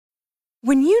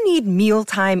When you need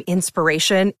mealtime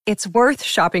inspiration, it's worth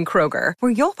shopping Kroger,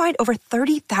 where you'll find over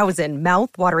 30,000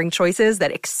 mouth-watering choices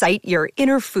that excite your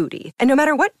inner foodie. And no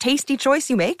matter what tasty choice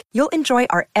you make, you'll enjoy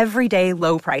our everyday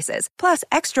low prices, plus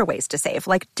extra ways to save,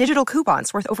 like digital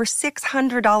coupons worth over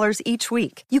 $600 each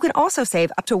week. You can also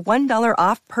save up to $1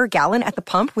 off per gallon at the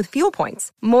pump with fuel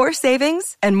points. More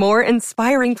savings and more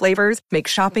inspiring flavors make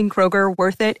shopping Kroger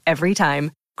worth it every time.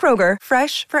 Kroger,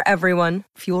 fresh for everyone.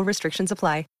 Fuel restrictions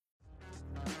apply.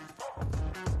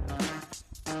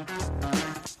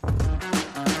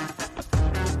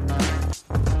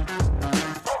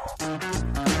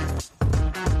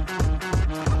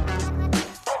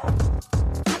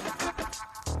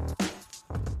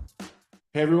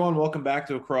 Hey everyone, welcome back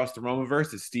to Across the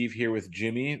Romaverse. It's Steve here with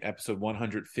Jimmy, episode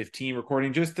 115,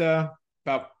 recording just about,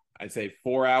 I'd say,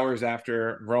 4 hours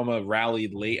after Roma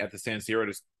rallied late at the San Siro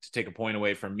to take a point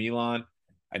away from Milan.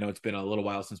 I know it's been a little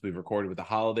while since we've recorded with the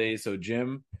holidays. So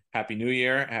Jim, Happy New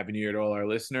Year. Happy New Year to all our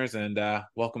listeners, and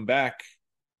welcome back.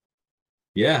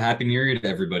 Yeah, Happy New Year to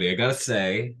everybody. I gotta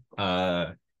say,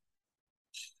 the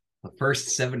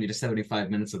first 70 to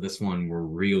 75 minutes of this one were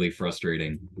really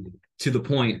frustrating, to the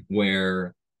point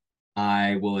where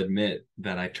I will admit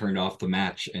that I turned off the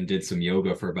match and did some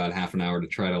yoga for about half an hour to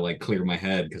try to clear my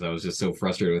head, because I was just so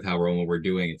frustrated with how Roma were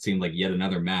doing. It seemed like yet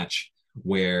another match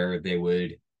where they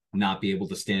would not be able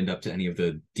to stand up to any of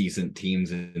the decent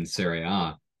teams in Serie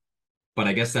A. But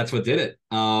I guess that's what did it.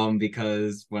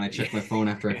 Because when I checked my phone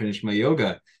after I finished my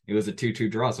yoga, it was a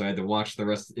 2-2 draw. So I had to watch the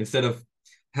rest. Instead of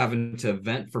having to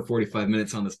vent for 45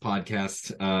 minutes on this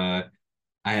podcast,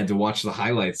 I had to watch the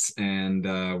highlights and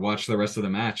watch the rest of the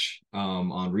match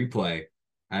on replay.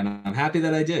 And I'm happy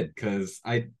that I did, because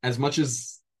as much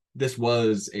as this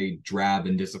was a drab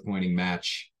and disappointing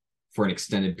match for an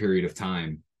extended period of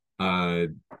time,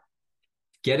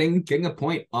 getting a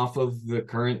point off of the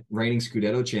current reigning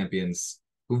Scudetto champions,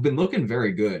 who've been looking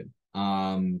very good.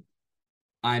 I'm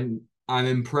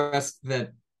impressed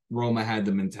that Roma had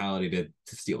the mentality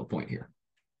to steal a point here.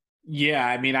 Yeah,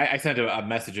 I mean, I sent a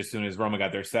message as soon as Roma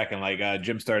got their second.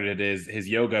 Jim started his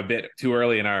yoga a bit too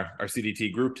early in our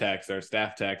CDT group text, our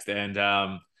staff text,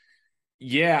 and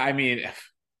yeah, I mean,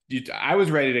 I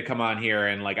was ready to come on here,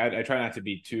 and I try not to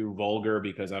be too vulgar,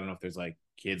 because I don't know if there's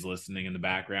kids listening in the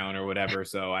background or whatever.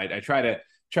 So I try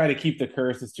to keep the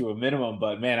curses to a minimum.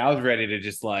 But man, I was ready to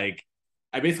just I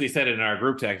basically said it in our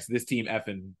group text: this team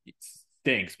effing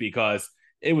stinks, because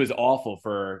it was awful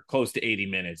for close to 80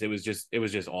 minutes. It was just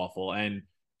awful. And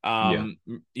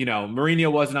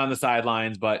Mourinho wasn't on the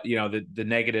sidelines, but the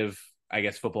negative, I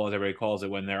guess, football, as everybody calls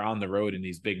it, when they're on the road in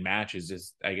these big matches,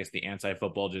 is, I guess, the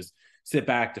anti-football, just sit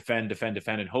back, defend,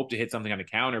 and hope to hit something on the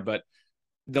counter. But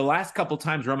the last couple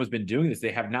times Roma's been doing this,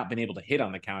 they have not been able to hit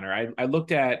on the counter. I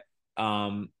looked at,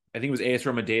 I think it was AS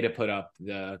Roma Data put up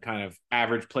the kind of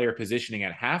average player positioning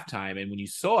at halftime. And when you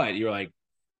saw it, you were like,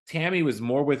 Tammy was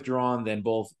more withdrawn than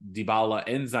both Dybala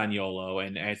and Zaniolo,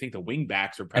 and I think the wing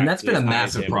backs are practically. And that's been a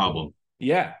massive problem.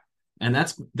 Yeah. And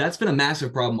that's been a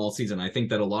massive problem all season. I think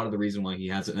that a lot of the reason why he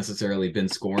hasn't necessarily been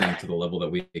scoring to the level that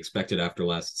we expected after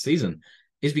last season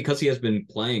is because he has been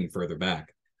playing further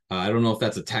back. I don't know if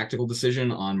that's a tactical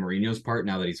decision on Mourinho's part,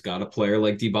 now that he's got a player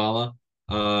like Dybala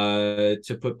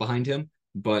to put behind him.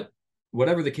 But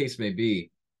whatever the case may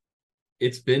be,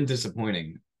 it's been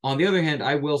disappointing. On the other hand,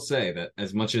 I will say that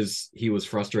as much as he was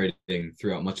frustrating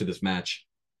throughout much of this match,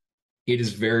 it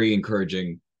is very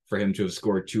encouraging for him to have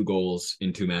scored 2 goals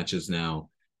in 2 matches now.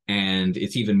 And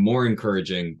it's even more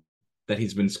encouraging that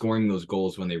he's been scoring those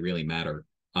goals when they really matter.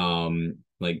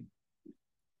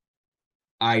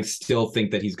 I still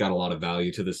think that he's got a lot of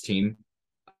value to this team.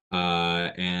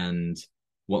 And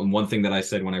one thing that I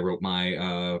said when I wrote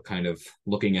my kind of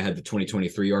looking ahead to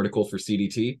 2023 article for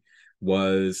CDT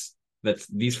was that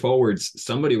these forwards,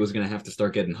 somebody was going to have to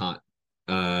start getting hot.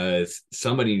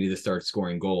 Somebody needed to start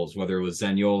scoring goals, whether it was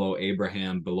Zaniolo,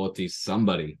 Abraham, Belotti,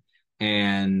 somebody.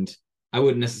 And I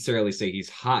wouldn't necessarily say he's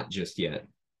hot just yet,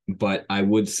 but I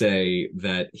would say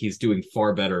that he's doing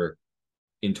far better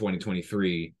in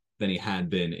 2023 than he had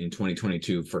been in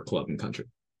 2022 for club and country.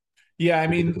 Yeah, I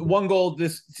mean, one goal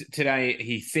today,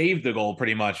 he saved the goal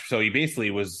pretty much. So he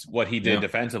basically was, what he did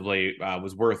defensively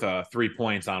was worth 3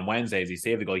 points on Wednesday as he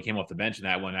saved the goal. He came off the bench in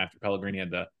that one after Pellegrini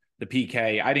had the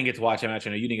PK. I didn't get to watch that match.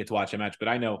 I know you didn't get to watch that match, but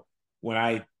I know when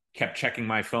I kept checking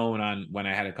my phone on when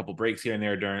I had a couple breaks here and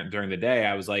there during the day,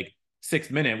 I was like, 6th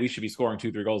minute, we should be scoring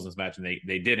 2-3 goals in this match, and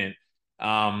they didn't.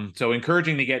 So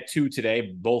encouraging to get 2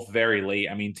 today, both very late.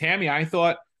 I mean, Tammy, I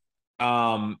thought,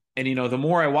 and the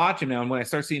more I watch him now, and when I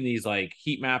start seeing these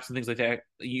heat maps and things like that,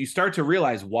 you start to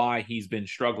realize why he's been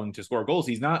struggling to score goals.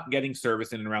 He's not getting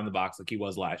service in and around the box like he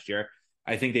was last year.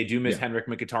 I think they do miss Henrik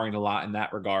Mkhitaryan a lot in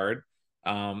that regard.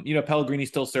 Pellegrini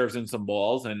still serves in some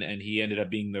balls, and he ended up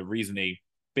being the reason they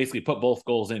basically put both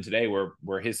goals in today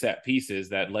were his set pieces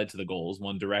that led to the goals.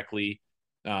 One directly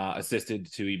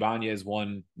assisted to Ibanez,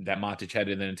 one that Matic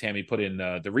headed, and then Tammy put in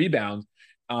the rebound.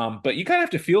 But you kind of have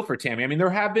to feel for Tammy. I mean, there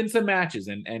have been some matches,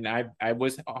 and I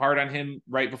was hard on him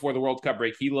right before the World Cup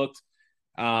break. He looked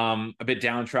a bit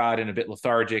downtrodden, a bit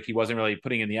lethargic. He wasn't really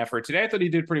putting in the effort. Today, I thought he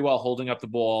did pretty well holding up the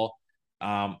ball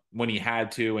when he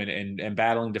had to and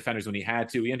battling defenders when he had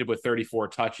to. He ended up with 34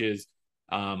 touches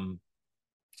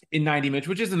in 90 minutes,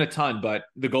 which isn't a ton, but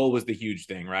the goal was the huge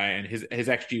thing, right? And his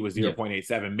XG was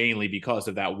 0.87, mainly because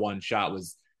of that one shot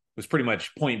was pretty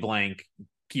much point blank.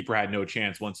 Keeper had no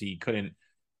chance once he couldn't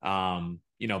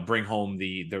bring home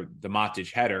the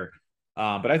Matic header.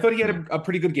 But I thought he had a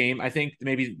pretty good game. I think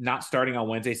maybe not starting on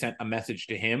Wednesday sent a message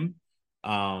to him.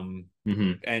 And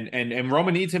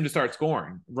Roma needs him to start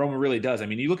scoring. Roma really does. I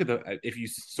mean, you look at if you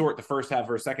sort the first half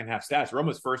versus second half stats,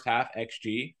 Roma's first half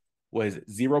XG was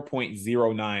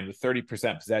 0.09 with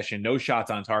 30% possession, no shots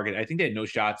on target. I think they had no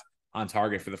shots on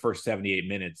target for the first 78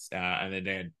 minutes. And then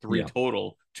they had three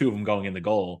total, two of them going in the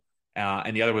goal.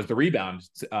 And the other was the rebound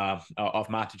off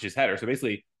Matic's header. So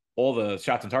basically all the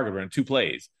shots on target were in two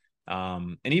plays.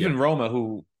 And even Roma,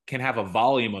 who can have a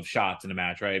volume of shots in a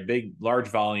match, right? Big, large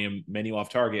volume, many off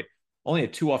target, only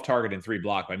had 2 off target and 3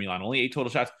 blocked by Milan, only 8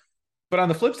 total shots. But on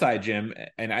the flip side, Jim,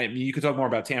 and you could talk more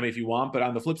about Tammy if you want, but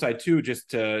on the flip side too, just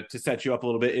to set you up a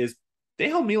little bit, is they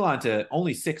held Milan to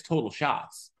only 6 total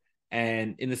shots.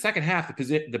 And in the second half,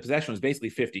 the possession was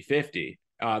basically 50-50.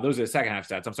 Those are the second half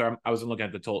stats. I'm sorry, I wasn't looking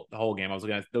at the whole game. I was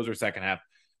looking at those are second half.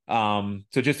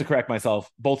 So just to correct myself,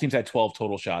 both teams had 12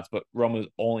 total shots, but Roma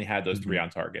only had those 3 on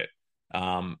target.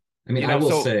 I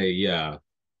will say,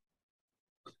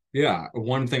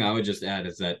 one thing I would just add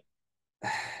is that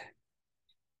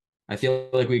I feel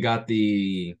like we got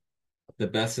the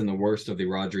best and the worst of the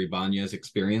Roger Ibanez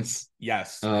experience.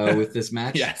 Yes. With this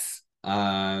match. Yes.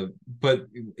 But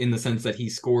in the sense that he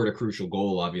scored a crucial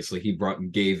goal, obviously he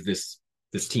gave this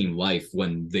team life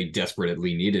when they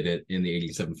desperately needed it in the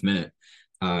 87th minute.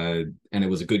 And it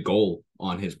was a good goal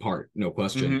on his part, no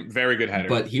question. Mm-hmm. Very good header.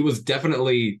 But he was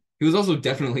also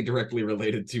definitely directly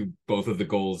related to both of the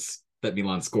goals that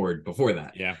Milan scored before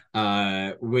that.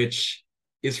 Yeah. Which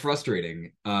is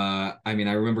frustrating. I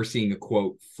remember seeing a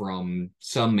quote from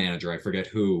some manager, I forget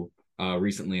who,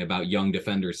 recently about young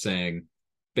defenders saying,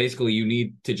 basically, you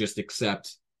need to just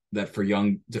accept that for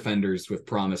young defenders with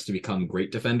promise to become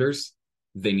great defenders,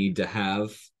 they need to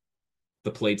have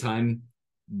the playtime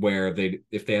where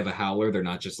if they have a howler, they're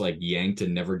not just like yanked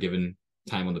and never given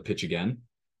time on the pitch again.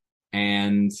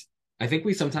 And I think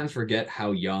we sometimes forget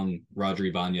how young Roger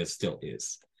Ibanez still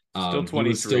is. Still 23. He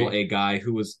was still a guy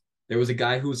who was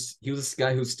this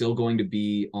guy who's still going to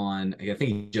be on, I think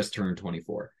he just turned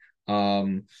 24.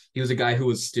 He was a guy who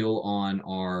was still on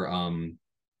our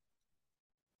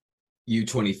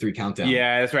U23 countdown.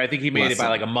 Yeah, that's right. I think he made it by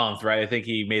like a month, right? I think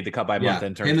he made the cut by a month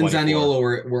and turned 24. Him and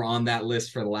Zaniolo were on that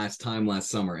list for the last time last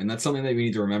summer. And that's something that we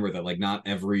need to remember, that like not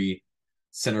every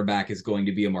center back is going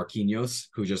to be a Marquinhos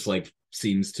who just like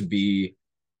seems to be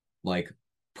like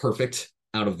perfect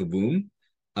out of the womb.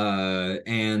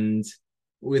 And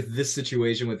with this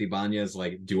situation with Ibanez,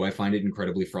 like, do I find it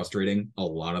incredibly frustrating a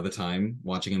lot of the time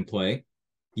watching him play?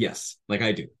 Yes, like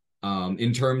I do.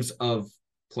 In terms of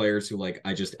players who like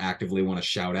I just actively want to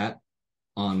shout at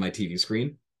on my TV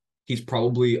screen, he's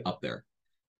probably up there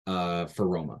for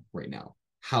Roma right now.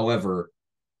 However,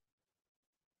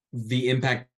 the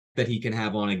impact that he can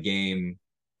have on a game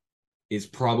is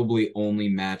probably only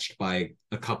matched by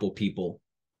a couple people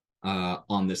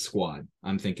on this squad.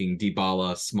 I'm thinking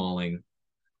Dybala, Smalling,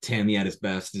 Tammy at his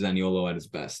best, Zaniolo at his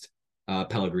best,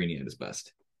 Pellegrini at his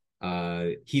best.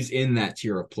 He's in that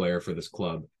tier of player for this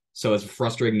club. So as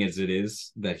frustrating as it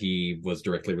is that he was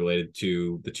directly related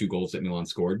to the 2 goals that Milan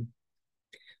scored,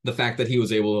 the fact that he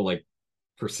was able to like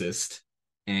persist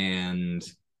and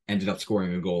ended up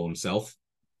scoring a goal himself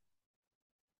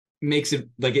makes it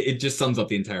like it just sums up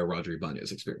the entire Roger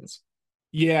Ibanez experience.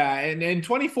 Yeah, and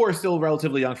 24 is still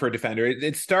relatively young for a defender.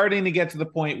 It's starting to get to the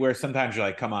point where sometimes you're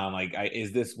like, come on, like,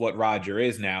 is this what Roger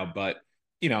is now? But,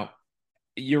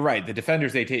 you're right. The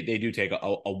defenders, they do take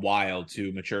a while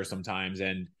to mature sometimes.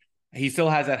 And he still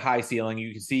has that high ceiling.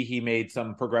 You can see he made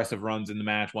some progressive runs in the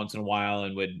match once in a while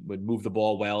and would move the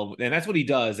ball well. And that's what he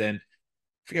does. And I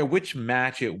forget which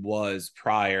match it was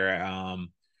prior.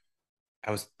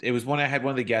 It was one I had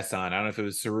one of the guests on. I don't know if it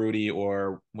was Cerruti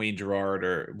or Wayne Gerard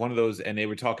or one of those. And they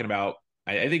were talking about,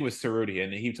 I think it was Cerruti.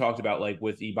 And he talked about like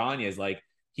with Ibanez, like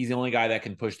he's the only guy that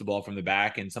can push the ball from the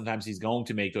back. And sometimes he's going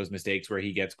to make those mistakes where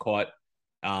he gets caught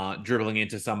dribbling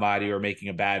into somebody or making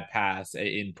a bad pass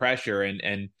in pressure.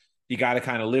 And you got to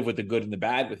kind of live with the good and the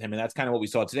bad with him. And that's kind of what we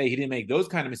saw today. He didn't make those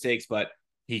kind of mistakes, but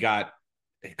he got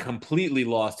completely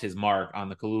lost his mark on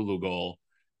the Kalulu goal.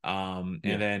 And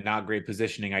then not great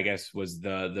positioning, I guess, was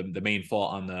the main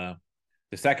fault on the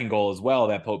second goal as well,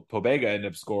 that Pobega ended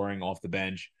up scoring off the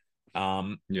bench.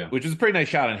 Which was a pretty nice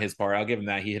shot on his part. I'll give him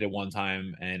that. He hit it one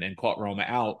time and caught Roma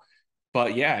out.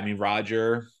 But yeah, I mean,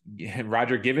 Roger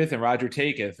giveth and Roger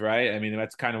taketh, right? I mean,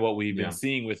 that's kind of what we've been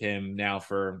seeing with him now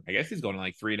for, I guess he's going to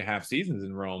like 3.5 seasons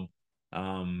in Rome.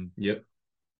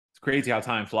 It's crazy how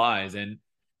time flies. And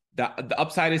the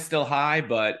upside is still high,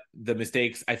 but the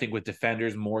mistakes, I think, with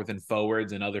defenders more than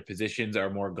forwards and other positions are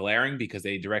more glaring because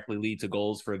they directly lead to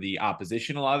goals for the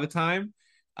opposition a lot of the time.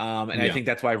 I think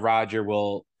that's why Roger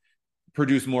will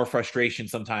produce more frustration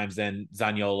sometimes than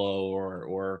Zaniolo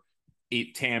or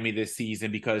Tammy this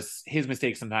season, because his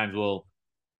mistakes sometimes will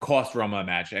cost Roma a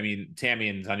match. I mean, Tammy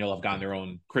and Zaniolo have gotten their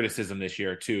own criticism this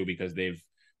year too, because they've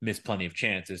missed plenty of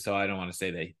chances. So I don't want to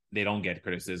say they don't get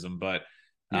criticism, but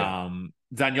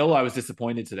Zaniolo, I was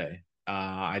disappointed today.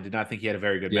 I did not think he had a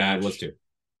very good match. Yeah, I was too.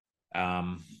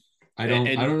 I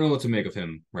don't know what to make of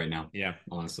him right now. Yeah,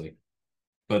 honestly,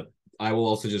 but I will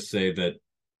also just say that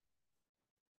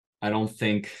I don't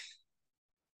think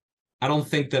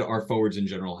that our forwards in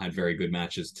general had very good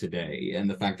matches today. And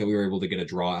the fact that we were able to get a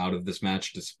draw out of this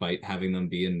match, despite having them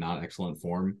be in not excellent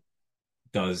form,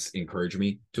 does encourage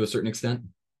me to a certain extent.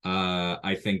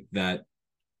 I think that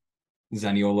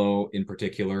Zaniolo in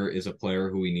particular is a player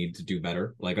who we need to do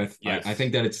better. Like I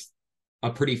think that it's a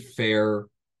pretty fair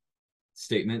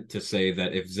statement to say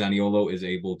that if Zaniolo is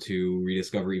able to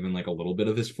rediscover even like a little bit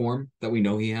of his form that we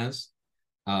know he has,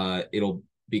 it'll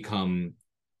become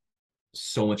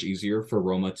so much easier for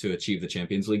Roma to achieve the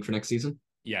Champions League for next season.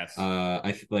 Yes.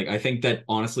 I think that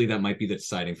honestly that might be the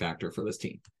deciding factor for this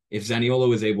team. If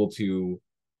Zaniolo is able to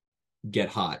get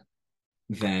hot,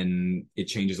 then it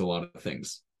changes a lot of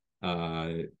things.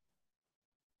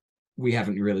 We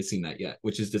haven't really seen that yet,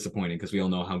 which is disappointing because we all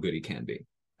know how good he can be.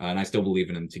 And I still believe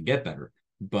in him to get better.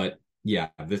 But yeah,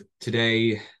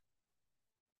 today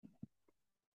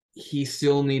he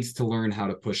still needs to learn how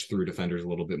to push through defenders a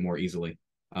little bit more easily.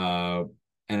 And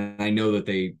I know that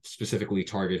they specifically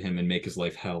target him and make his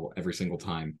life hell every single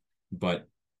time. But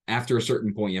after a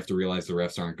certain point, you have to realize the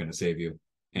refs aren't going to save you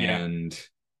and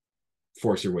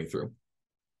force your way through.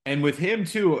 And with him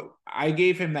too, I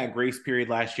gave him that grace period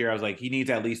last year. I was like, he needs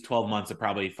at least 12 months to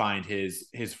probably find his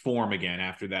form again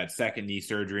after that second knee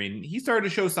surgery. And he started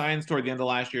to show signs toward the end of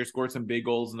last year, scored some big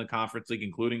goals in the Conference League,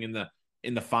 including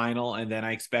in the final. And then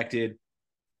I expected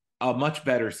a much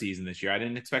better season this year. I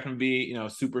didn't expect him to be,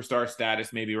 superstar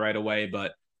status maybe right away,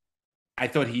 but I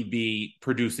thought he'd be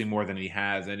producing more than he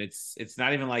has. And it's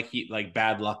not even like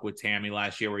bad luck with Tammy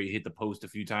last year where he hit the post a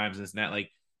few times and it's not like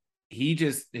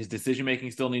his decision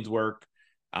making still needs work.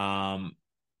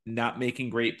 Not making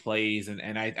great plays,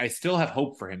 and I still have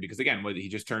hope for him because again, he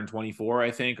just turned 24,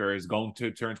 I think, or is going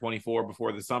to turn 24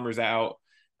 before the summer's out,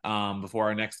 before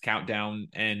our next countdown,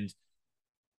 and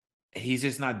he's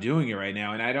just not doing it right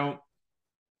now. And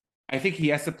I think he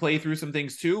has to play through some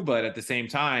things too, but at the same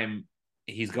time,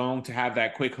 he's going to have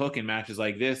that quick hook in matches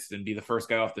like this and be the first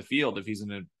guy off the field if he's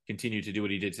going to continue to do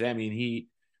what he did today. I mean, he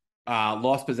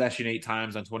lost possession 8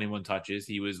 times on 21 touches.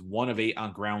 He was 1 of 8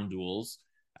 on ground duels.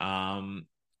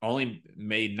 Only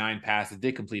made 9 passes,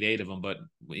 did complete 8 of them, but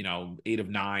 8 of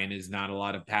 9 is not a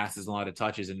lot of passes, a lot of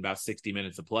touches in about 60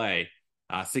 minutes of play,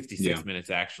 66 minutes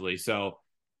actually. So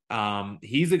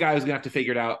he's the guy who's gonna have to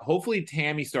figure it out. Hopefully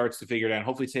Tammy starts to figure it out.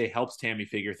 Hopefully today helps Tammy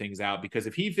figure things out, because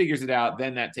if he figures it out,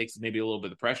 then that takes maybe a little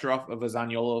bit of the pressure off of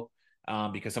Zaniolo,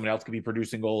 because somebody else could be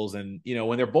producing goals. And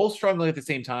when they're both struggling at the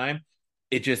same time,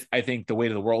 I think the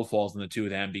weight of the world falls on the two of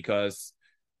them, because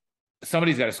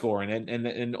somebody's got to score,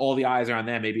 and all the eyes are on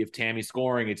them. Maybe if Tammy's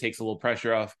scoring, it takes a little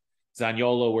pressure off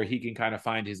Zaniolo, where he can kind of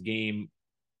find his game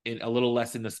in a little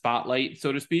less in the spotlight,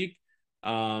 so to speak.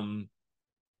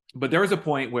 But there was a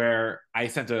point where I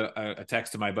sent a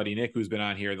text to my buddy Nick, who's been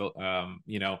on here,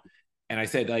 and I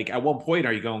said, like, at one point,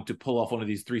 are you going to pull off one of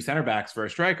these 3 center backs for a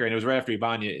striker? And it was right after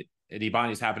Ibanez, and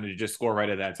Ibanez happened to just score right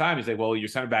at that time. He's like, well, your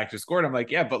center back just scored. I'm like,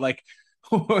 yeah, but like,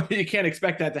 you can't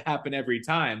expect that to happen every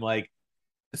time. Like,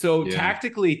 so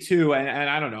tactically too, and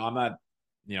I don't know, I'm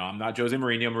not Jose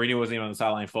Mourinho. Mourinho wasn't even on the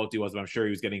sideline. Foti was, but I'm sure he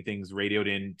was getting things radioed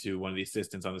in to one of the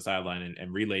assistants on the sideline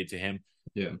and relayed to him.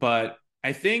 Yeah. But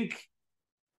I think,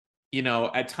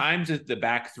 at times the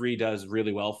back 3 does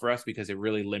really well for us because it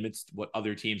really limits what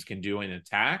other teams can do in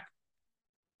attack.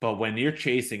 But when you're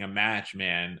chasing a match,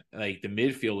 man, like the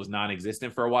midfield was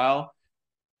non-existent for a while.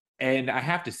 And I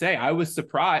have to say, I was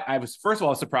surprised. First of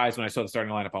all, surprised when I saw the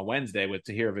starting lineup on Wednesday with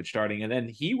Tahirovic starting. And then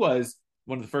he was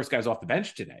one of the first guys off the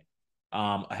bench today,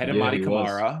 ahead of Yeah, Madi he was.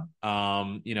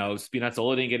 Kamara.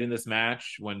 Spinazzola didn't get in this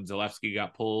match when Zalewski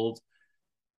got pulled.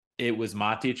 It was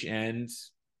Matic and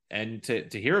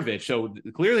Tahirovic. So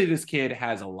clearly this kid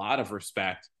has a lot of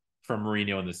respect from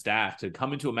Mourinho and the staff to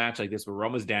come into a match like this where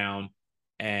Roma's down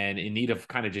and in need of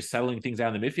kind of just settling things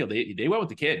out in the midfield. They went with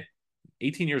the kid,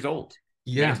 18 years old,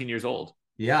 Yeah. 19 years old.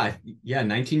 Yeah. Yeah.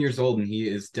 19 years old. And he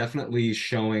is definitely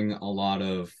showing a lot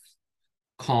of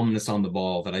calmness on the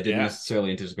ball that I didn't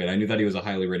necessarily anticipate. I knew that he was a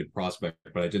highly rated prospect,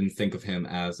 but I didn't think of him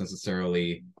as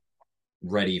necessarily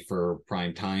ready for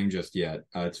prime time just yet.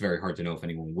 It's very hard to know if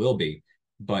anyone will be,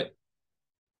 but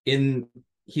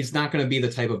he's not going to be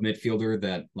the type of midfielder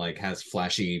that like has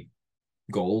flashy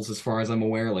goals as far as I'm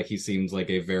aware. Like he seems like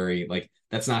a very like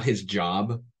that's not his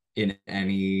job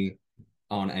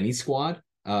on any squad.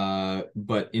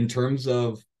 But in terms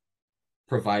of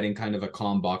providing kind of a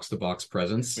calm box to box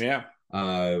presence,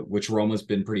 which Roma's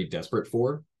been pretty desperate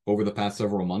for over the past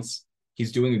several months,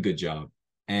 he's doing a good job.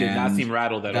 And did not seem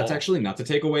rattled at all. That's actually not to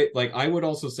take away. Like I would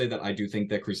also say that I do think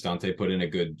that Cristante put in a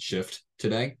good shift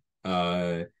today.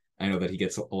 I know that he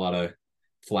gets a lot of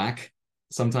flack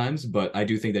sometimes, but I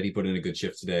do think that he put in a good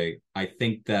shift today. I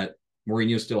think that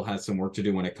Mourinho still has some work to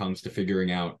do when it comes to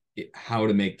figuring out how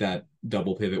to make that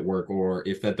double pivot work, or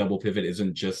if that double pivot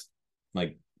isn't just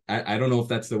like, I don't know if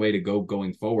that's the way to go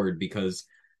going forward, because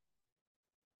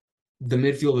the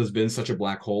midfield has been such a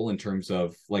black hole in terms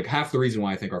of like half the reason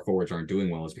why I think our forwards aren't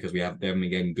doing well is because they haven't been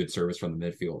getting good service from the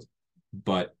midfield.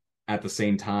 But at the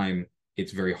same time,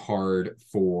 it's very hard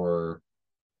for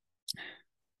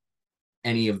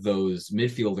any of those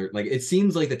midfielders. Like it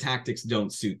seems like the tactics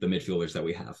don't suit the midfielders that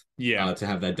we have to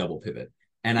have that double pivot.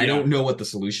 And I don't know what the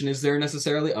solution is there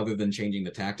necessarily other than changing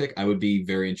the tactic. I would be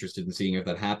very interested in seeing if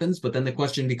that happens. But then the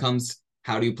question becomes,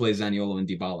 how do you play Zaniolo and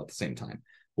Dybala at the same time?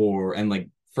 And like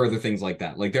further things like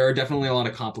that. Like there are definitely a lot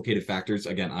of complicated factors.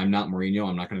 Again, I'm not Mourinho.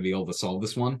 I'm not going to be able to solve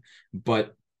this one.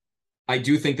 But I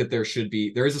do think that there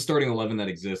is a starting 11 that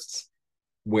exists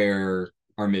where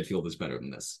our midfield is better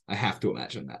than this. I have to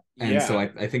imagine that. And so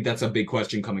I think that's a big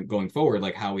question going forward,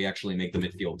 like how we actually make the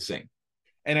midfield sing.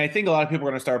 And I think a lot of people are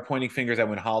going to start pointing fingers at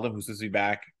Wijnaldum, who's supposed to be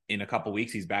back in a couple of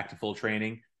weeks. He's back to full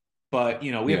training. But, we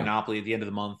have Napoli at the end of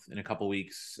the month in a couple of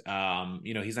weeks. He's not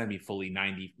going to be fully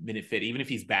 90-minute fit. Even if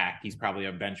he's back, he's probably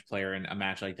a bench player in a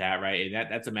match like that, right?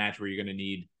 And that's a match where you're going to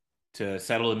need to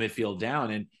settle the midfield down.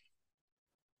 And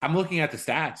I'm looking at the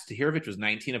stats. Tahirovic was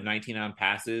 19 of 19 on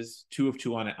passes, 2 of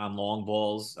 2 on long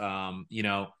balls.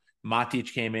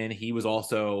 Matic came in. He was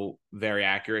also very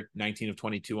accurate, 19 of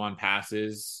 22 on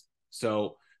passes.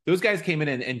 So those guys came in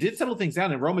and did settle things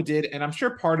down, and Roma did. And I'm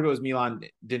sure part of it was Milan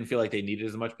didn't feel like they needed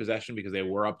as much possession because they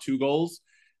were up 2 goals.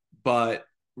 But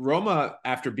Roma,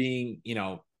 after being,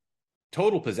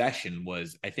 total possession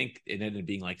was, I think it ended up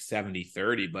being like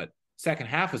 70-30, but second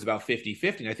half was about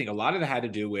 50-50. And I think a lot of that had to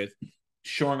do with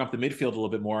shoring up the midfield a little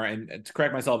bit more. And to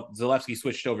correct myself, Zalewski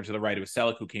switched over to the right. It was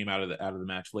Selleck who came out of the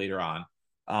match later on.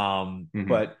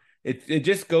 But it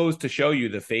just goes to show you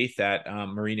the faith that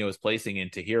Mourinho is placing in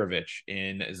Tahirovic,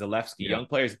 in Zalewski. Young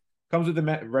players, comes with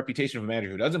the reputation of a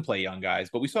manager who doesn't play young guys,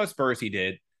 but we saw Spurs he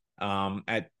did.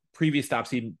 At previous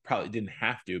stops, he probably didn't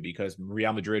have to because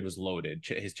Real Madrid was loaded.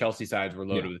 His Chelsea sides were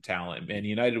loaded with talent, and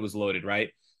United was loaded, right?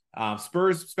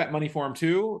 Spurs spent money for him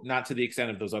too, not to the extent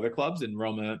of those other clubs. And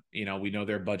Roma, we know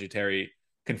their budgetary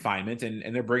confinement,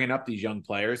 and they're bringing up these young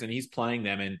players, and he's playing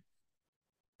them. And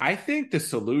I think the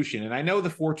solution, and I know the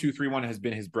 4-2-3-1 has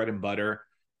been his bread and butter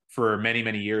for many,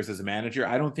 many years as a manager.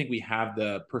 I don't think we have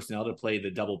the personnel to play the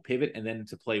double pivot and then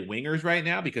to play wingers right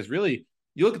now, because really,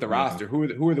 you look at the roster, who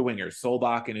are the wingers?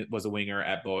 Solbach, and it was a winger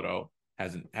at Bodo,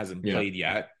 hasn't played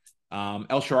yet.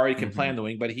 El Shaarawy can play on the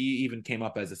wing, but he even came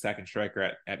up as a second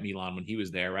striker at Milan when he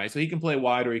was there, right? So he can play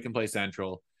wide or he can play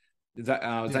central.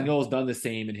 Zaniolo's done the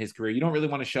same in his career. You don't really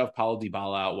want to shove Paulo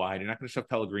Dybala out wide. You're not going to shove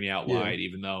Pellegrini out wide,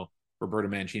 even though Roberto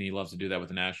Mancini loves to do that with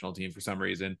the national team for some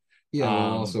reason.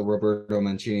 Also Roberto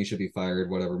Mancini should be fired,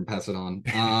 whatever, pass it on.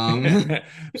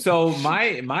 So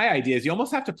my idea is you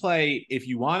almost have to play, if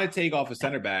you want to take off a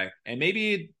center back, and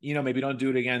maybe don't do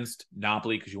it against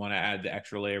Napoli because you want to add the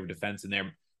extra layer of defense in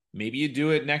there. Maybe you do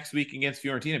it next week against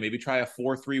Fiorentina. Maybe try a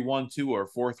 4-3-1-2 or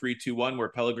 4-3-2-1 where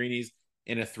Pellegrini's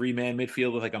in a 3-man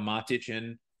midfield with like a Matic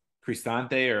and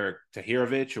Cristante or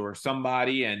Tahirovic or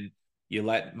somebody, and you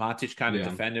let Matic kind of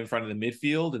defend in front of the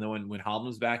midfield. And then when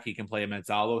Haldman's back, he can play a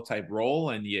Mezzalo type role,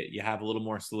 and you have a little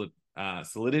more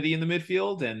solidity in the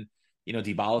midfield. And,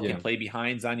 Dybala can play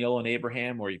behind Zaniolo and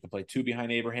Abraham, or you can play 2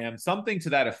 behind Abraham, something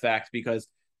to that effect, because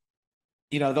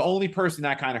The only person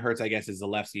that kind of hurts, I guess, is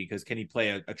Zalewski, because can he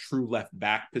play a true left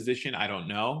back position? I don't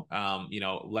know.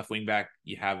 Left wing back,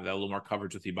 you have a little more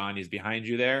coverage with Ibanez behind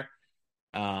you there.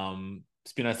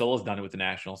 Spinazzola's done it with the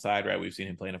national side, right? We've seen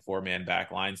him play in a 4-man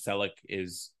back line. Selleck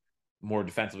is more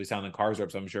defensively sound than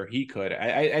Karsdorp, so I'm sure he could.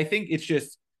 I think it's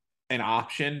just an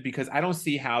option, because I don't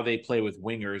see how they play with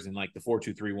wingers in like the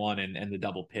 4-2-3-1 and the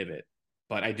double pivot.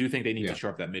 But I do think they need to shore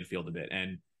up that midfield a bit.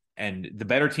 And the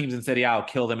better teams in Serie A will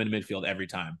kill them in midfield every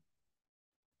time.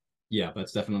 Yeah,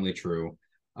 that's definitely true.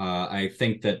 I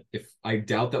think that I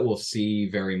doubt that we'll see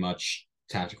very much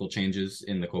tactical changes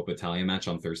in the Coppa Italia match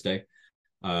on Thursday,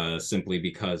 simply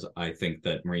because I think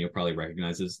that Mourinho probably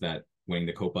recognizes that winning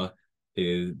the Coppa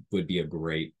would be a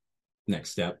great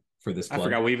next step for this club. I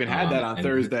forgot we even had that on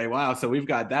Thursday. Wow, so we've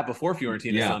got that before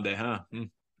Fiorentina Sunday, huh?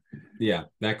 Yeah,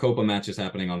 that Coppa match is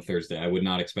happening on Thursday. I would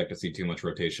not expect to see too much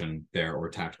rotation there or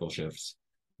tactical shifts.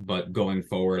 But going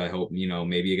forward, I hope,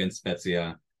 maybe against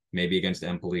Spezia, maybe against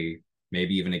Empoli,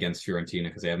 maybe even against Fiorentina,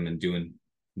 because they haven't been doing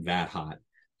that hot,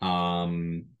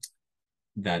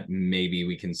 that maybe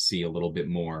we can see a little bit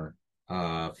more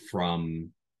from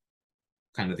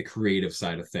kind of the creative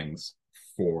side of things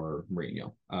for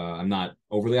Mourinho. I'm not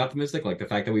overly optimistic. Like, the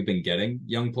fact that we've been getting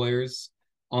young players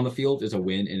on the field is a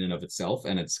win in and of itself,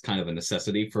 and it's kind of a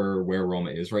necessity for where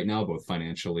Roma is right now, both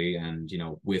financially and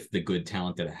with the good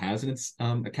talent that it has in its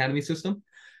academy system.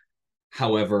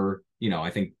 However, I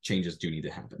think changes do need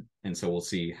to happen, and so we'll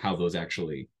see how those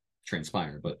actually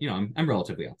transpire. But I'm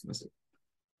relatively optimistic.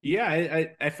 Yeah,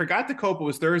 I forgot the Coppa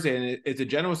was Thursday, and it's a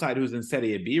Genoa side who's in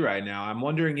Serie B right now. I'm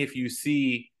wondering if you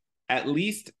see at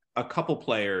least a couple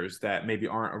players that maybe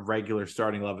aren't a regular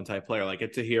starting 11 type player. Like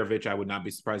at Tahirovic, I would not be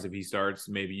surprised if he starts.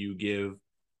 Maybe you give,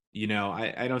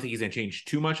 I don't think he's going to change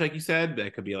too much, like you said.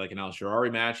 That could be like an El Shaarawy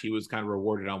match. He was kind of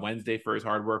rewarded on Wednesday for his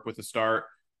hard work with the start.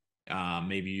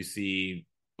 Maybe you see,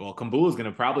 Kumbulla is going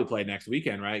to probably play next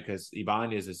weekend, right? Because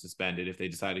Ibanez is suspended if they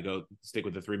decide to go stick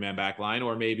with the 3-man back line,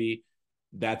 or maybe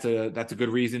that's a good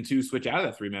reason to switch out of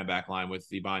that 3-man back line with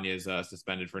Ibanez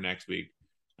suspended for next week.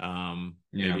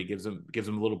 Maybe gives them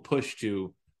a little push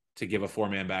to give a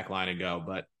 4-man back line a go,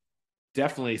 but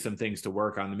definitely some things to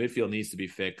work on. The midfield needs to be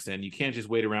fixed, and you can't just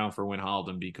wait around for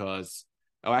Wijnaldum, because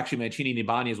actually Mancini and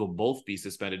Ibanez will both be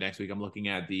suspended next week. I'm looking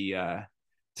at the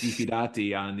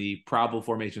Diffidati on the probable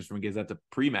formations from Gazzetta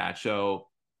pre-match. So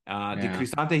did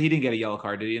Cristante, he didn't get a yellow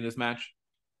card, did he, in this match?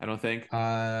 I don't think.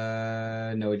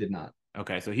 No, he did not.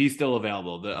 Okay, so he's still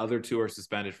available. The other two are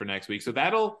suspended for next week. So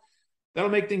that'll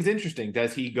make things interesting.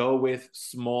 Does he go with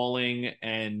Smalling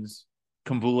and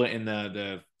Kumbulla in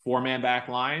the 4-man back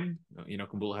line?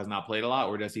 Kumbulla has not played a lot.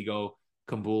 Or does he go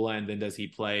Kumbulla, and then does he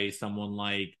play someone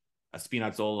like a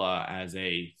Spinazzola as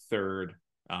a third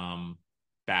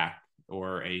back,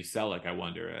 or a Selleck, I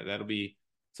wonder? That'll be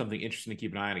something interesting to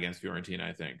keep an eye on against Fiorentina,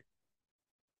 I think.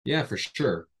 Yeah, for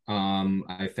sure.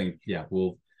 I think,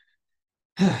 we'll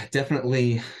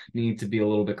definitely need to be a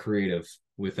little bit creative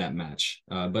with that match.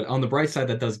 But on the bright side,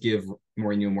 that does give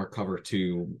Mourinho more cover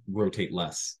to rotate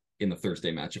less in the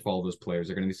Thursday match if all those players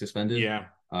are going to be suspended. Yeah,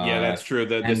 that's true.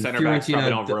 The center backs probably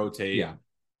don't rotate.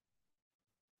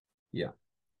 Yeah.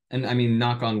 And I mean,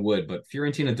 knock on wood, but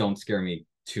Fiorentina don't scare me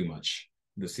too much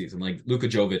this season. Like, Luka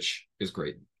Jovic is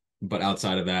great, but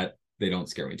outside of that, they don't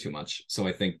scare me too much. So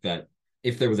I think that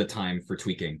if there was a time for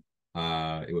tweaking,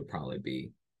 it would probably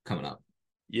be coming up.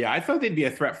 Yeah, I thought they'd be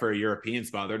a threat for a European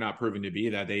spot. They're not proving to be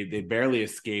that. They barely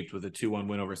escaped with a 2-1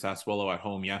 win over Sassuolo at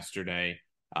home yesterday.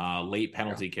 Late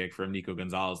penalty kick from Nico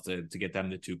Gonzalez to get them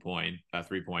the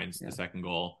 3 points, the second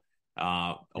goal.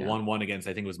 A 1-1 against,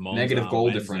 I think it was Monza. Negative goal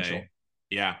Wednesday. differential.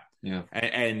 Yeah.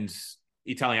 And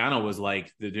Italiano was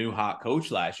like the new hot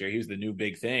coach last year. He was the new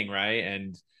big thing, right?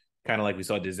 And kind of like we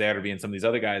saw De Zerbi and some of these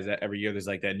other guys, that every year there's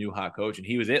like that new hot coach, and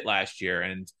he was it last year.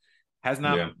 And has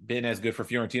not been as good for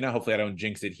Fiorentina. Hopefully I don't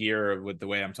jinx it here with the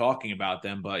way I'm talking about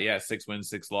them. But 6 wins,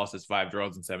 6 losses, 5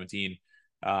 draws, and 17.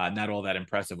 Not all that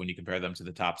impressive when you compare them to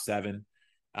the top 7.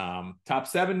 Top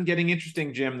 7 getting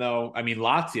interesting, Jim, though. I mean,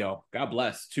 Lazio, God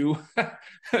bless. Two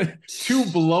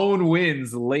blown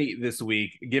wins late this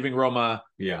week, giving Roma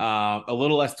a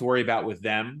little less to worry about with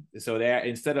them. So they,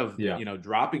 instead of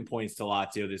dropping points to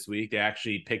Lazio this week, they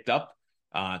actually picked up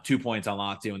 2 points on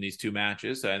Lazio in these 2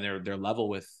 matches, and they're level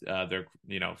with their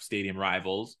stadium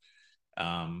rivals,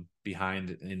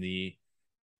 behind in the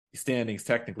standings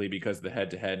technically because of the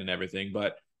head-to-head and everything.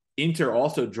 But Inter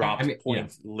also dropped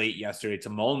points late yesterday to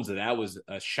Monza. That was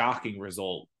a shocking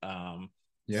result.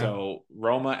 So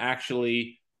Roma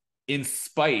actually, in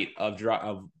spite of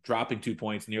dropping 2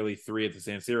 points, nearly 3 at the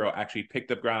San Siro, actually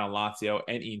picked up ground on Lazio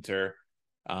and Inter,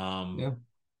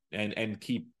 and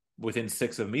keep within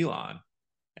 6 of Milan.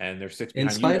 and they're 6 In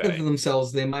behind spite of Juve.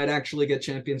 themselves, they might actually get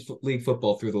Champions League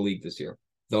football through the league this year.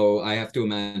 Though I have to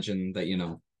imagine that,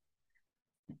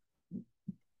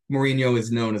 Mourinho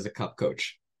is known as a cup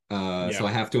coach. So Yeah.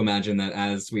 I have to imagine that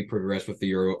as we progress with the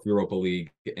Europa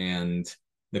League and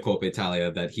the Coppa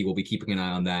Italia, that he will be keeping an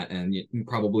eye on that and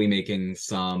probably making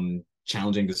some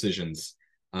challenging decisions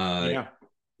Yeah.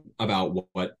 about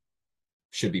what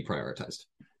should be prioritized.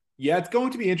 Yeah, it's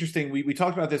going to be interesting. We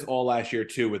talked about this all last year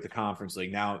too with the Conference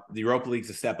League. Now the Europa League's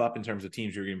a step up in terms of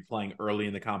teams you're going to be playing early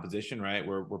in the competition, right?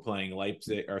 We're playing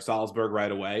Leipzig or Salzburg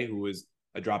right away, who is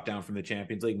a drop down from the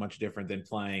Champions League, much different than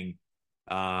playing.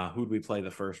 Who did we play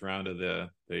the first round of the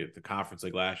Conference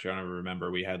League last year? I don't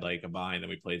remember. We had like a bye and then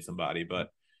we played somebody, but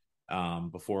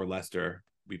before Leicester,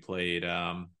 we played.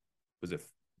 Was it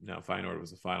no Feyenoord was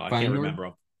the final? I can't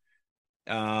remember.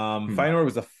 Feyenoord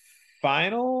was the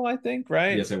final, I think,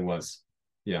 right? Yes, it was.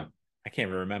 Yeah. I can't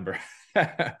even remember.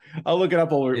 I'll look it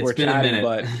up while we're been chatting, a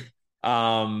minute.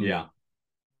 but yeah.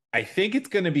 I think it's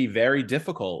going to be very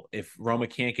difficult if Roma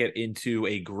can't get into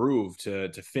a groove to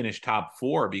finish top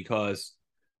four, because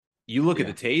you look at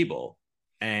the table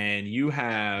and you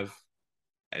have,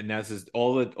 and this is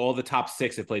all the top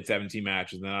six have played 17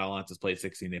 matches, and then Atalanta's played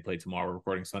 16. They play tomorrow. We're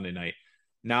recording Sunday night.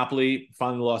 Napoli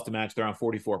finally lost a match. They're on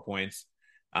 44 points.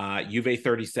 Juve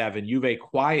 37. Juve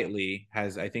quietly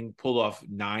has, I think, pulled off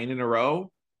 9 in a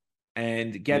row.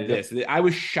 And get this, I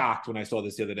was shocked when I saw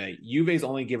this the other day. Juve's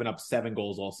only given up 7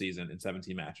 goals all season in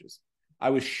 17 matches. I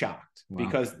was shocked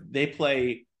because they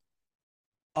play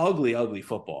ugly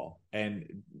football.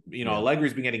 And,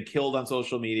 Allegri's been getting killed on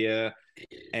social media,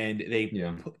 and they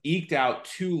eked out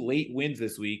 2 late wins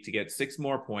this week to get 6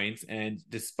 more points. And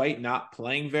despite not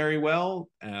playing very well,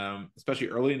 especially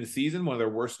early in the season, one of their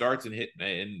worst starts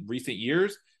in recent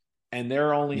years, and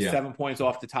they're only 7 points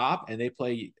off the top, and they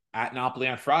play at Napoli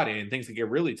on Friday, and things could get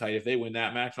really tight if they win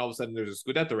that match. And all of a sudden there's a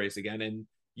Scudetto race again, and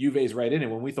Juve's right in it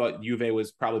when we thought Juve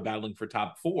was probably battling for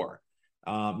top 4.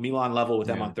 Milan level with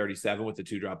them on 37 with the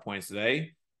 2 drop points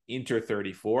today. Inter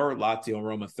 34, Lazio and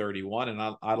Roma 31,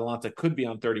 and Atalanta could be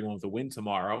on 31 with a win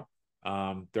tomorrow.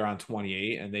 They're on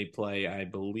 28, and they play, I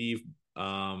believe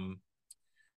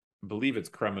it's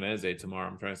Cremonese tomorrow.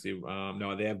 I'm trying to see.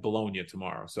 No, they have Bologna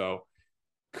tomorrow. So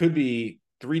could be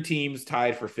 3 teams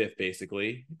tied for 5th,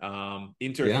 basically.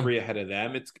 Inter 3 ahead of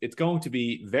them. It's going to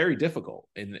be very difficult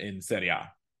in Serie A.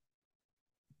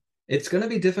 It's going to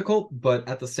be difficult, but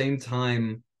at the same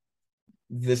time,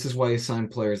 this is why you sign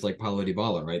players like Paulo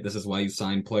Dybala, right? This is why you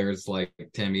sign players like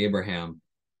Tammy Abraham.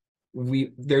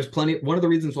 There's plenty. One of the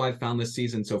reasons why I found this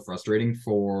season so frustrating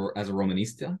as a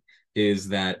Romanista is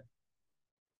that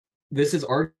this is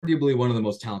arguably one of the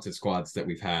most talented squads that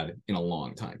we've had in a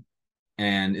long time.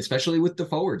 And especially with the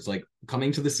forwards, like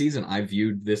coming to the season, I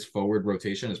viewed this forward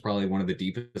rotation as probably one of the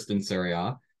deepest in Serie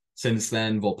A. Since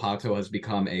then, Volpato has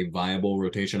become a viable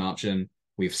rotation option.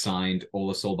 We've signed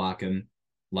Ola Solbakken.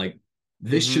 Like,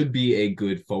 this should be a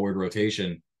good forward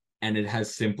rotation, and it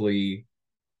has simply,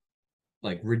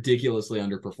 like, ridiculously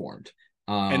underperformed.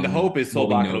 And the hope is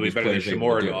Solbakken will be better than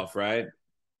Shomurodov, right?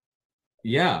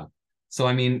 Yeah. So,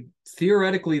 I mean,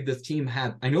 theoretically,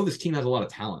 I know this team has a lot of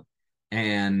talent,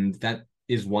 and that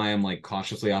is why I'm, like,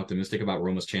 cautiously optimistic about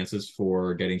Roma's chances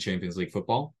for getting Champions League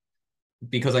football.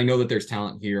 Because I know that there's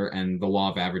talent here, and the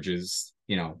law of averages,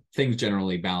 things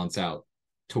generally balance out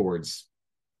towards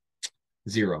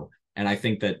 0. And I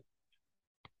think that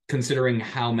considering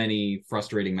how many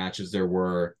frustrating matches there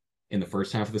were in the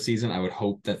first half of the season, I would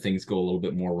hope that things go a little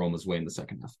bit more Roma's way in the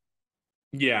second half.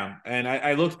 Yeah, and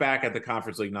I looked back at the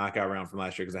Conference League knockout round from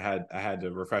last year because I had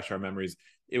to refresh our memories.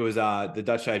 It was the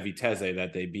Dutch side Vitesse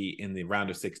that they beat in the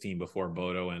round of 16 before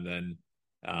Bodo, and then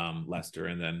Leicester,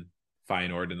 and then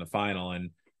Feyenoord in the final. And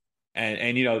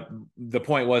the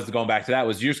point was, going back to that,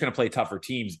 was you're just going to play tougher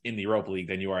teams in the Europa League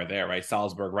than you are there, right?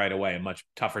 Salzburg right away, a much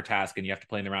tougher task, and you have to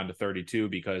play in the round of 32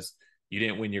 because you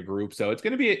didn't win your group. So it's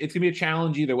going to be a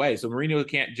challenge either way. So Mourinho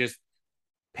can't just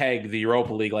peg the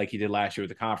Europa League like he did last year with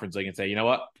the Conference League and say, you know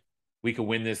what, we could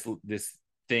win this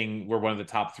thing. We're one of the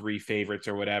top 3 favorites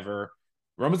or whatever.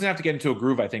 Roma's gonna have to get into a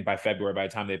groove, I think, by February, by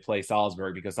the time they play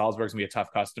Salzburg, because Salzburg's gonna be a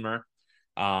tough customer.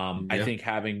 I think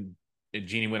having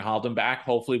Gini Wijnaldum back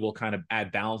hopefully will kind of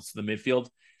add balance to the midfield.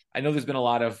 I know there's been a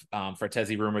lot of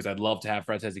Frattesi rumors. I'd love to have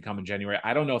Frattesi come in January.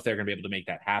 I don't know if they're going to be able to make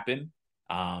that happen.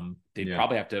 They'd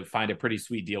probably have to find a pretty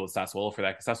sweet deal with Sassuolo for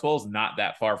that, because Sassuolo is not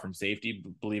that far from safety,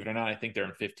 believe it or not. I think they're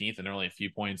in 15th, and they're only a few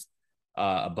points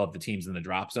above the teams in the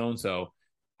drop zone. So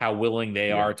how willing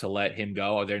they are to let him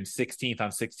go. They're in 16th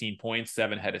on 16 points,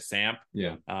 7 ahead of Samp.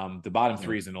 Yeah. The bottom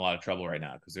 3 is in a lot of trouble right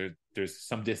now because there's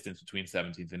some distance between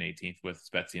 17th and 18th with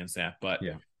Spezia and Samp. But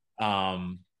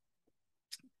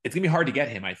it's gonna be hard to get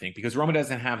him, I think, because Roma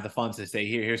doesn't have the funds to say,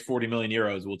 here's 40 million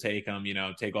euros, we'll take him,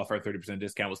 take off our 30%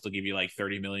 discount, we'll still give you like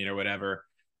 30 million or whatever.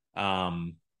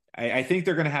 I think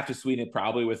they're gonna have to sweeten it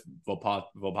probably with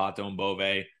Volpato and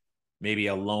Bove, maybe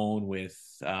a loan with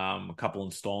a couple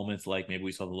installments, like maybe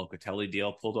we saw the Locatelli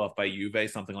deal pulled off by Juve,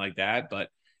 something like that. But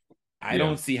I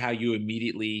don't see how you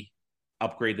immediately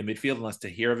upgrade the midfield unless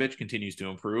Tahirovic continues to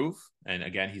improve. And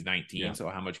again, he's 19, so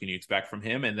how much can you expect from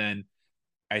him? And then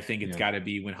I think it's got to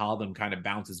be when Wijnaldum kind of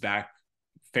bounces back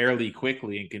fairly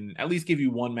quickly and can at least give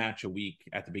you one match a week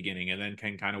at the beginning, and then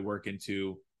can kind of work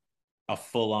into a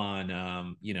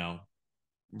full-on,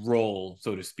 role,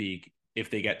 so to speak, if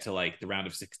they get to like the round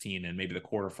of 16 and maybe the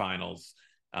quarterfinals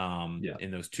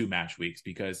in those 2 match weeks.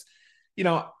 Because,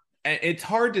 it's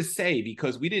hard to say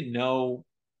because we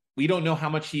don't know how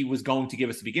much he was going to give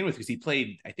us to begin with, because he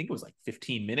played, I think it was like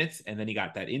 15 minutes, and then he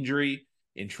got that injury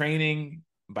in training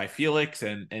by Felix,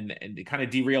 and it kind of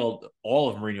derailed all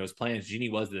of Mourinho's plans. Gini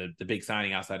was the big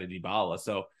signing outside of Dybala.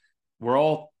 So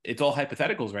it's all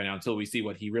hypotheticals right now until we see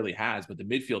what he really has. But the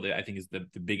midfield, I think, is the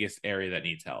biggest area that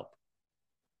needs help.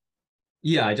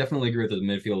 Yeah, I definitely agree that the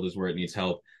midfield is where it needs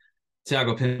help.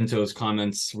 Thiago Pinto's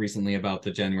comments recently about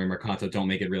the January Mercato don't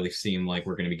make it really seem like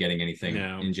we're going to be getting anything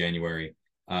in January,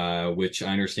 which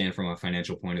I understand from a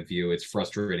financial point of view. It's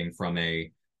frustrating from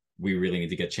we really need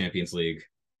to get Champions League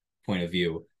point of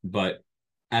view. But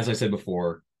as I said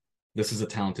before, this is a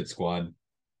talented squad.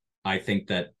 I think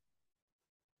that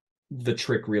the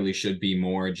trick really should be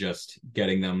more just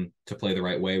getting them to play the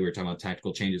right way. We were talking about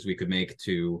tactical changes we could make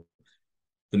to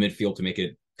the midfield to make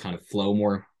it kind of flow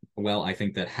more well. I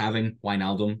think that having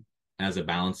Wijnaldum as a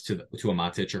balance to a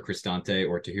Matic or Cristante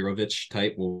or Tahirovic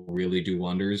type will really do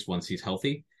wonders once he's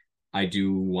healthy. I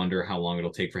do wonder how long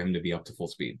it'll take for him to be up to full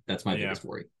speed. That's my biggest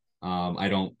worry. I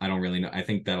don't really know. I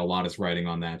think that a lot is riding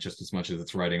on that just as much as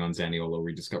it's riding on Zaniolo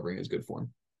rediscovering his good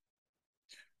form.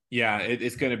 Yeah,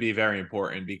 it's going to be very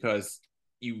important because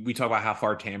we talk about how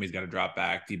far Tammy's got to drop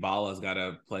back. Dybala's got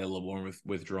to play a little more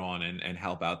withdrawn and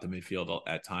help out the midfield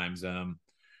at times. And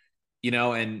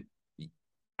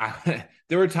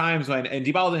there were times when, and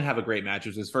Dybala didn't have a great match. It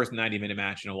was his first 90-minute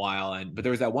match in a while. But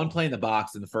there was that one play in the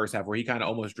box in the first half where he kind of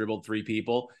almost dribbled 3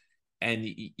 people. And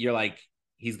you're like,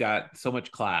 he's got so much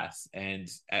class. And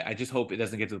I just hope it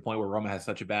doesn't get to the point where Roma has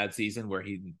such a bad season where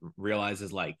he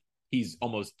realizes like he's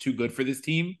almost too good for this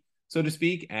team, so to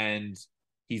speak. And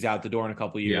he's out the door in a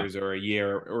couple of years or a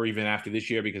year or even after this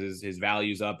year because his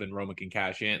value's up and Roma can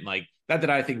cash in. Like that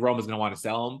I think Roma's going to want to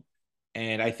sell him.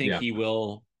 And I think he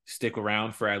will stick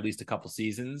around for at least a couple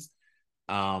seasons.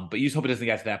 But you just hope it doesn't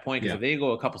get to that point, because if they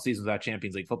go a couple seasons without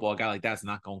Champions League football, a guy like that's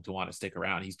not going to want to stick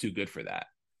around. He's too good for that.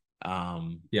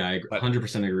 I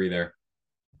 100% agree there.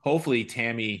 Hopefully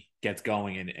Tammy gets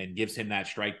going and gives him that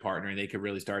strike partner, and they could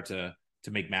really start to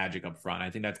make magic up front. I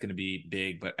think that's going to be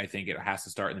big, but I think it has to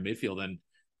start in the midfield, and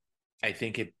I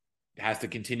think it has to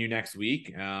continue next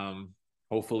week.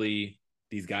 Hopefully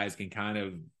these guys can kind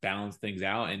of balance things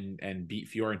out and beat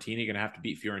Fiorentina. You're going to have to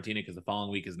beat Fiorentina because the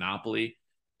following week is Napoli,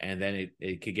 and then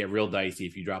it could get real dicey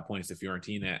if you drop points to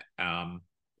Fiorentina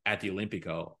at the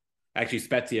Olimpico. Actually,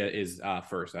 Spezia is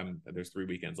first. There's 3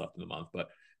 weekends left in the month, but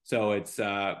so it's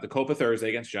the Copa Thursday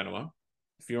against Genoa,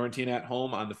 Fiorentina at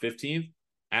home on the 15th,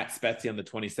 at Spezia on the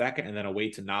 22nd, and then away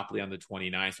to Napoli on the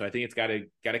 29th. So I think it's got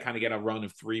to kind of get a run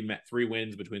of three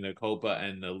wins between the Copa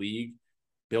and the league,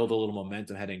 build a little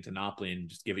momentum heading to Napoli, and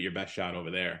just give it your best shot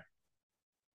over there.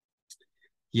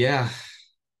 Yeah,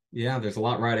 there's a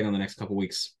lot riding on the next couple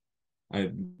weeks.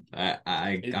 I'm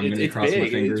going to cross my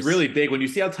fingers. It's really big when you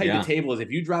see how tight the table is. If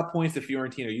you drop points to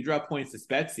Fiorentina, you drop points to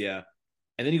Spezia,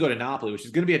 and then you go to Napoli, which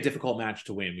is going to be a difficult match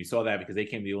to win. We saw that because they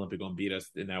came to the Olympico and beat us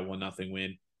in that 1-0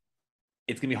 win.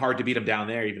 It's going to be hard to beat them down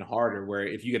there, even harder, where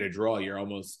if you get a draw, you're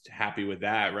almost happy with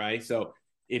that, right? So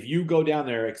if you go down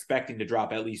there expecting to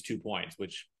drop at least 2 points,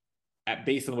 which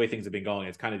based on the way things have been going,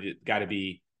 it's kind of got to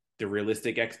be the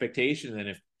realistic expectation. And then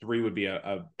if 3 would be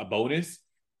a bonus,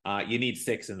 you need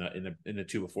 6 in the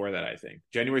 2 before that. I think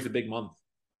January's a big month.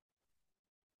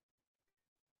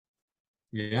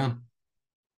 Yeah.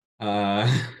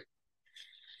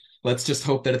 Let's just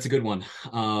hope that it's a good one.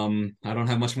 I don't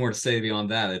have much more to say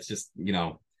beyond that. It's just,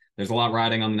 there's a lot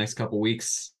riding on the next couple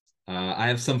weeks. I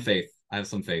have some faith,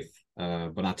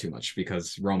 but not too much,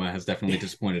 because Roma has definitely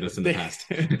disappointed us in the past.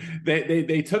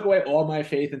 They took away all my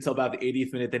faith until about the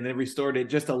 80th minute, and then restored it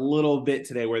just a little bit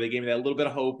today, where they gave me that little bit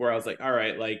of hope where I was like, all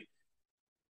right, like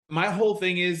my whole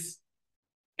thing is,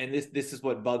 and this is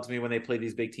what bugs me when they play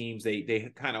these big teams,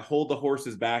 they kind of hold the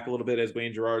horses back a little bit, as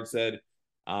Wayne Gerard said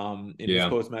in his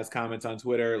post-match comments on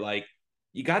Twitter. Like,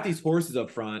 you got these horses up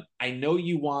front. I know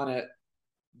you want to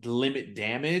limit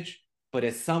damage, but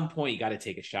at some point you got to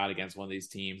take a shot against one of these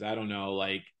teams. I don't know,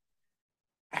 like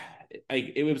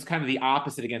it was kind of the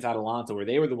opposite against Atalanta, where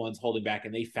they were the ones holding back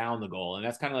and they found the goal, and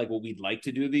that's kind of like what we'd like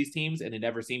to do to these teams, and it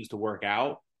never seems to work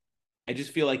out. I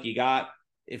just feel like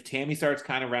if Tammy starts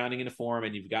kind of rounding into form,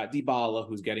 and you've got Dybala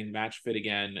who's getting match fit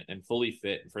again and fully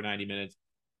fit for 90 minutes,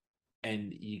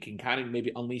 and you can kind of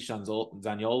maybe unleash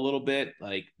Zaniolo a little bit,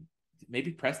 like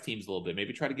maybe press teams a little bit,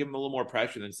 maybe try to give them a little more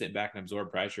pressure than sitting back and absorb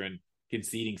pressure and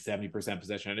conceding 70%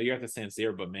 possession. I know you're at the San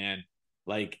Siro, but man,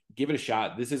 like give it a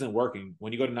shot. This isn't working.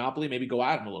 When you go to Napoli, maybe go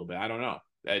at them a little bit. I don't know.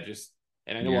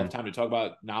 And I know we'll have time to talk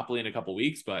about Napoli in a couple of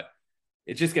weeks, but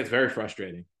it just gets very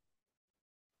frustrating.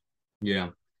 Yeah.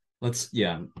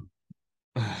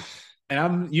 And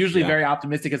I'm usually very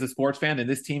optimistic as a sports fan, and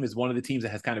this team is one of the teams that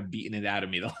has kind of beaten it out of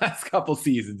me the last couple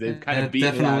seasons. They've kind of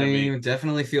beaten it out of me.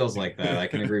 Definitely feels like that. I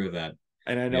can agree with that.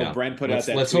 And I know Brent put out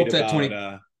that let's tweet hope that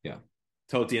about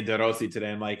Totti and De Rossi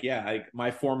today. I'm like,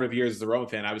 my formative years as a Roma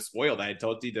fan, I was spoiled. I had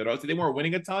Totti, De Rossi. They weren't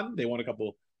winning a ton. They won a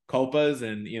couple Copas,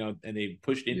 and and they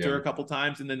pushed Inter a couple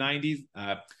times in the 90s,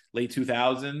 late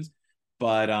 2000s.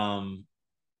 But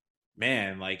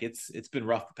man, like it's been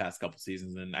rough the past couple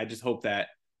seasons, and I just hope that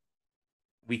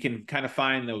we can kind of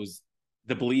find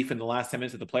the belief in the last 10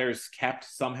 minutes that the players kept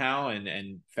somehow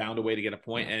and found a way to get a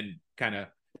point and kind of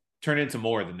turn into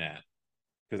more than that.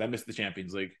 Because I missed the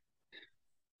Champions League.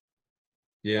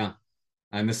 Yeah,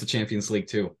 I miss the Champions League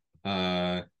too.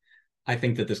 I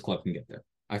think that this club can get there.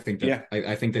 I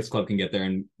think this club can get there,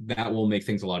 and that will make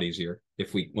things a lot easier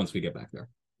once we get back there.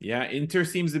 Yeah, Inter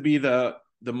seems to be the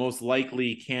most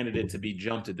likely candidate to be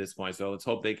jumped at this point. So let's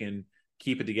hope they can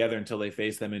keep it together until they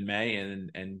face them in May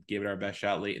and give it our best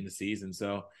shot late in the season.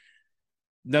 So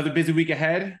another busy week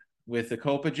ahead with the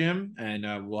Copa, Jim,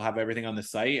 and we'll have everything on the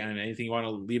site. And anything you want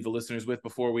to leave the listeners with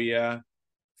before we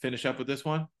finish up with this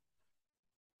one?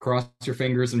 Cross your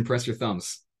fingers and press your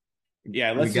thumbs.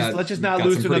 Yeah, let's just not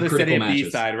lose to another Serie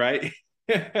B side, right?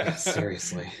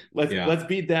 Seriously. Let's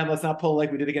beat them. Let's not pull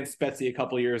like we did against Spezia a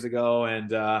couple years ago,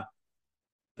 and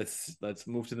let's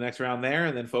move to the next round there,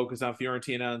 and then focus on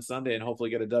Fiorentina on Sunday, and hopefully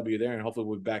get a W there, and hopefully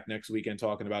we'll be back next weekend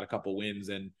talking about a couple wins.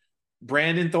 And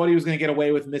Brandon thought he was going to get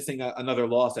away with missing another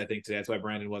loss, I think, today. That's why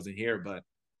Brandon wasn't here, but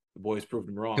the boys proved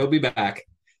him wrong. He'll be back.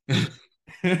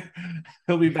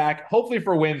 He'll be back, hopefully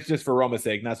for wins, just for Roma's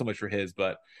sake, not so much for his.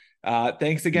 But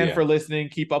thanks again for listening.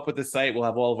 Keep up with the site. We'll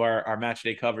have all of our match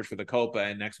day coverage for the Copa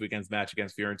and next weekend's match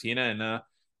against Fiorentina. And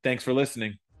thanks for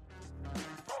listening.